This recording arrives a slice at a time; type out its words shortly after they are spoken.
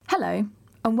Hello,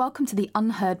 and welcome to the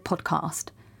UnHerd podcast.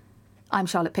 I'm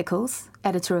Charlotte Pickles,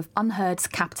 editor of UnHerd's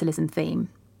Capitalism Theme.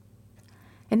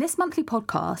 In this monthly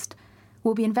podcast,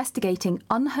 we'll be investigating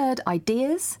unheard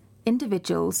ideas,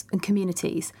 individuals, and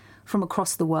communities from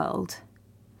across the world.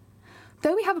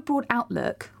 Though we have a broad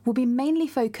outlook, we'll be mainly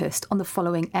focused on the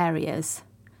following areas: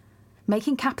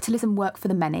 making capitalism work for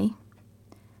the many,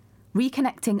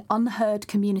 reconnecting unheard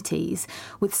communities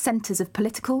with centres of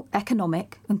political,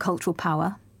 economic, and cultural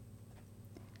power,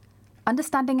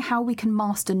 understanding how we can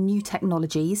master new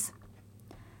technologies,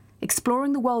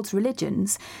 exploring the world's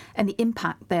religions and the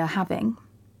impact they are having,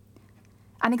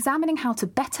 and examining how to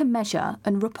better measure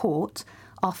and report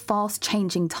our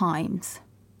fast-changing times.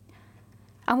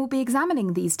 And we'll be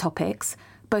examining these topics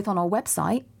both on our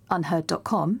website,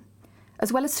 unherd.com,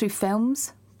 as well as through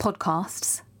films,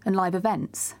 podcasts, and live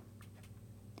events.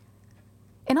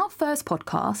 In our first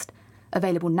podcast,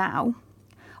 available now,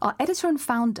 our editor and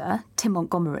founder, Tim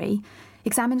Montgomery,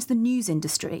 examines the news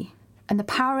industry and the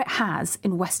power it has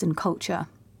in Western culture.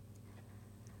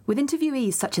 With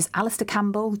interviewees such as Alistair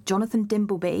Campbell, Jonathan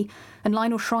Dimbleby, and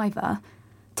Lionel Shriver,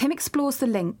 Tim explores the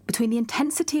link between the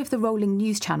intensity of the rolling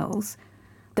news channels,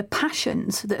 the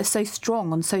passions that are so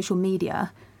strong on social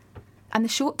media, and the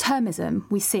short-termism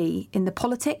we see in the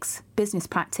politics, business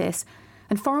practice,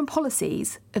 and foreign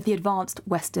policies of the advanced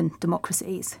Western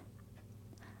democracies.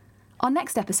 Our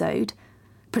next episode,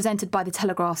 presented by The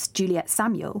Telegraph's Juliet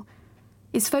Samuel,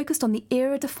 is focused on the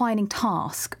era-defining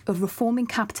task of reforming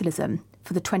capitalism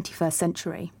for the 21st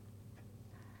century.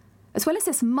 As well as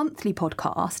this monthly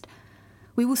podcast,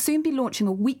 we will soon be launching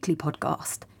a weekly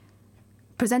podcast,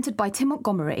 presented by Tim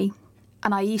Montgomery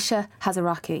and Aisha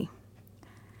Hazaraki.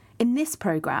 In this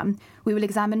programme, we will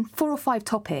examine 4 or 5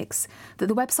 topics that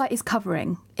the website is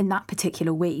covering in that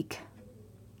particular week.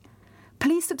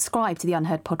 Please subscribe to the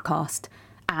UnHerd podcast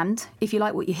and, if you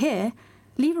like what you hear,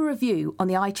 leave a review on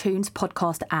the iTunes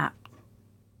podcast app.